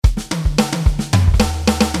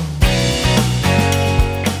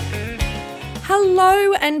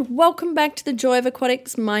and welcome back to the Joy of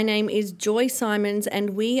Aquatics. My name is Joy Simons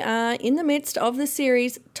and we are in the midst of the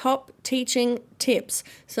series Top Teaching Tips.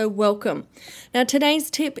 So welcome. Now today's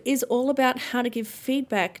tip is all about how to give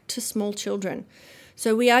feedback to small children.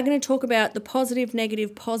 So we are going to talk about the positive,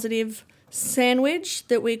 negative, positive sandwich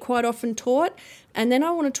that we're quite often taught, and then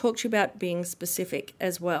I want to talk to you about being specific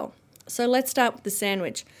as well. So let's start with the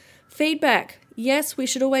sandwich. Feedback. Yes, we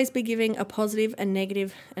should always be giving a positive, a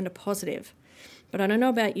negative, and a positive. But I don't know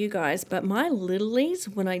about you guys, but my littlies,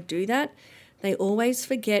 when I do that, they always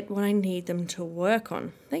forget what I need them to work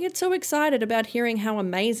on. They get so excited about hearing how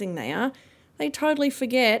amazing they are, they totally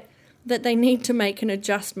forget that they need to make an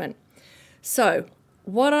adjustment. So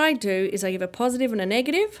what I do is I give a positive and a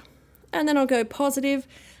negative, and then I'll go positive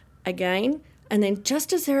again, and then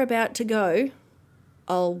just as they're about to go,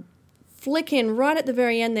 I'll flick in right at the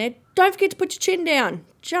very end there, don't forget to put your chin down,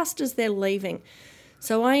 just as they're leaving.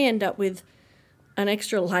 So I end up with an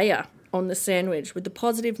extra layer on the sandwich with the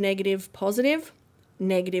positive, negative, positive,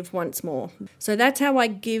 negative once more. So that's how I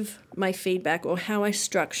give my feedback or how I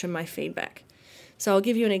structure my feedback. So I'll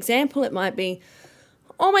give you an example. It might be,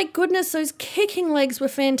 oh my goodness, those kicking legs were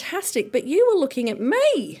fantastic, but you were looking at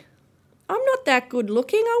me. I'm not that good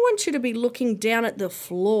looking. I want you to be looking down at the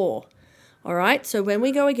floor. All right, so when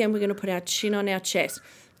we go again, we're going to put our chin on our chest.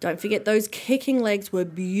 Don't forget those kicking legs were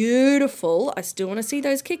beautiful. I still want to see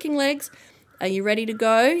those kicking legs. Are you ready to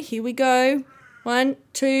go? Here we go. 1,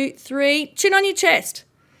 2, 3. Chin on your chest.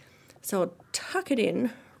 So I'll tuck it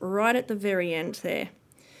in right at the very end there,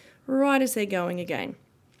 right as they're going again.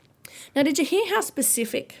 Now, did you hear how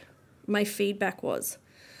specific my feedback was?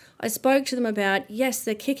 I spoke to them about, yes,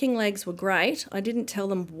 their kicking legs were great. I didn't tell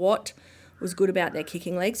them what was good about their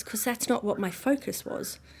kicking legs because that's not what my focus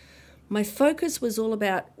was. My focus was all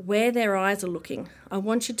about where their eyes are looking. I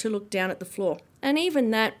want you to look down at the floor. And even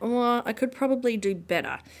that, I could probably do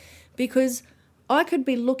better because I could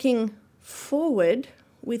be looking forward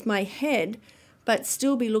with my head but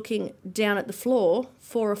still be looking down at the floor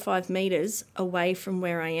 4 or 5 meters away from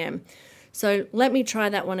where I am. So let me try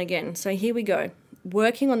that one again. So here we go.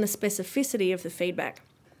 Working on the specificity of the feedback.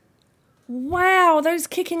 Wow, those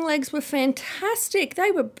kicking legs were fantastic.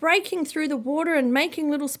 They were breaking through the water and making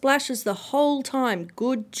little splashes the whole time.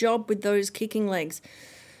 Good job with those kicking legs.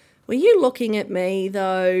 Were you looking at me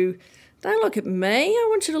though? Don't look at me. I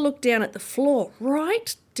want you to look down at the floor,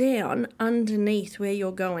 right down underneath where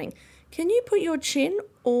you're going. Can you put your chin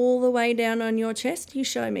all the way down on your chest? You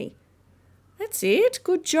show me. That's it.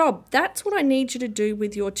 Good job. That's what I need you to do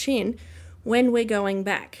with your chin when we're going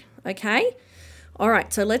back, okay? All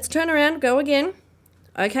right, so let's turn around, go again.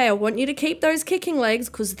 Okay, I want you to keep those kicking legs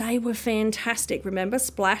because they were fantastic. Remember,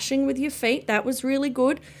 splashing with your feet, that was really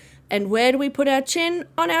good. And where do we put our chin?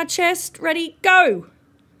 On our chest. Ready, go.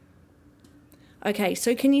 Okay,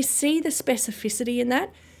 so can you see the specificity in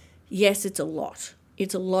that? Yes, it's a lot.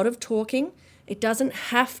 It's a lot of talking. It doesn't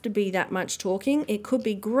have to be that much talking. It could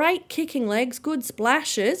be great kicking legs, good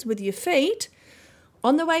splashes with your feet.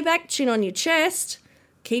 On the way back, chin on your chest.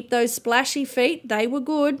 Keep those splashy feet. They were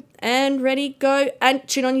good. And ready, go, and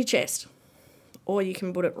chin on your chest. Or you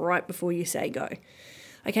can put it right before you say go.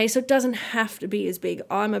 Okay, so it doesn't have to be as big.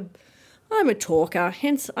 I'm a talker,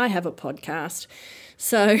 hence I have a podcast.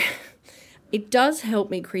 So it does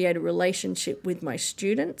help me create a relationship with my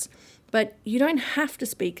students, but you don't have to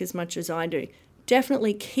speak as much as I do.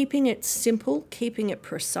 Definitely keeping it simple, keeping it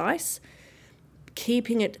precise,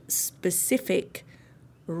 keeping it specific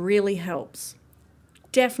really helps.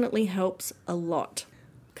 Definitely helps a lot.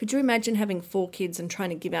 Could you imagine having 4 kids and trying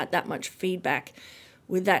to give out that much feedback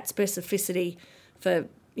with that specificity for,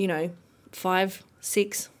 5,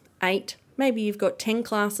 6, 8, maybe you've got 10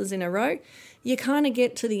 classes in a row. You kind of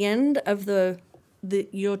get to the end of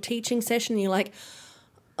your teaching session and you're like,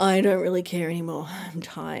 I don't really care anymore. I'm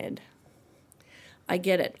tired. I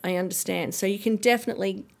get it. I understand. So you can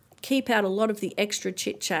definitely keep out a lot of the extra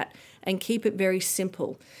chit-chat and keep it very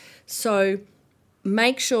simple. So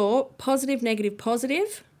make sure positive, negative,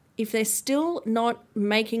 positive. If they're still not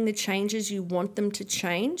making the changes you want them to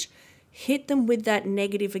change, hit them with that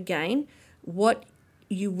negative again, what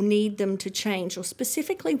you need them to change, or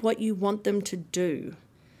specifically what you want them to do.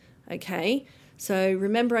 Okay? So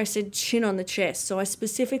remember I said chin on the chest. So I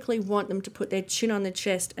specifically want them to put their chin on the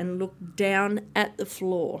chest and look down at the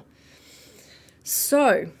floor.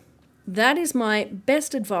 So that is my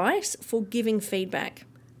best advice for giving feedback.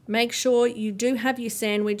 Make sure you do have your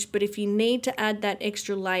sandwich, but if you need to add that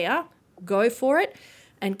extra layer, go for it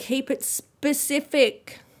and keep it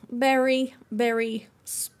specific. Very, very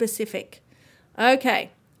specific. Okay.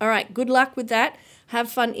 All right. Good luck with that.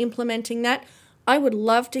 Have fun implementing that. I would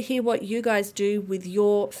love to hear what you guys do with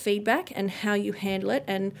your feedback and how you handle it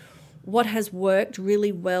and what has worked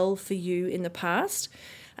really well for you in the past.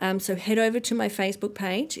 So head over to my Facebook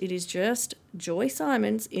page. It is just Joy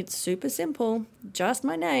Simons. It's super simple, just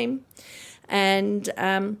my name. And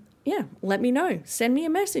let me know. Send me a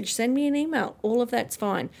message. Send me an email. All of that's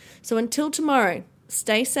fine. So until tomorrow,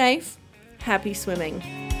 stay safe. Happy swimming.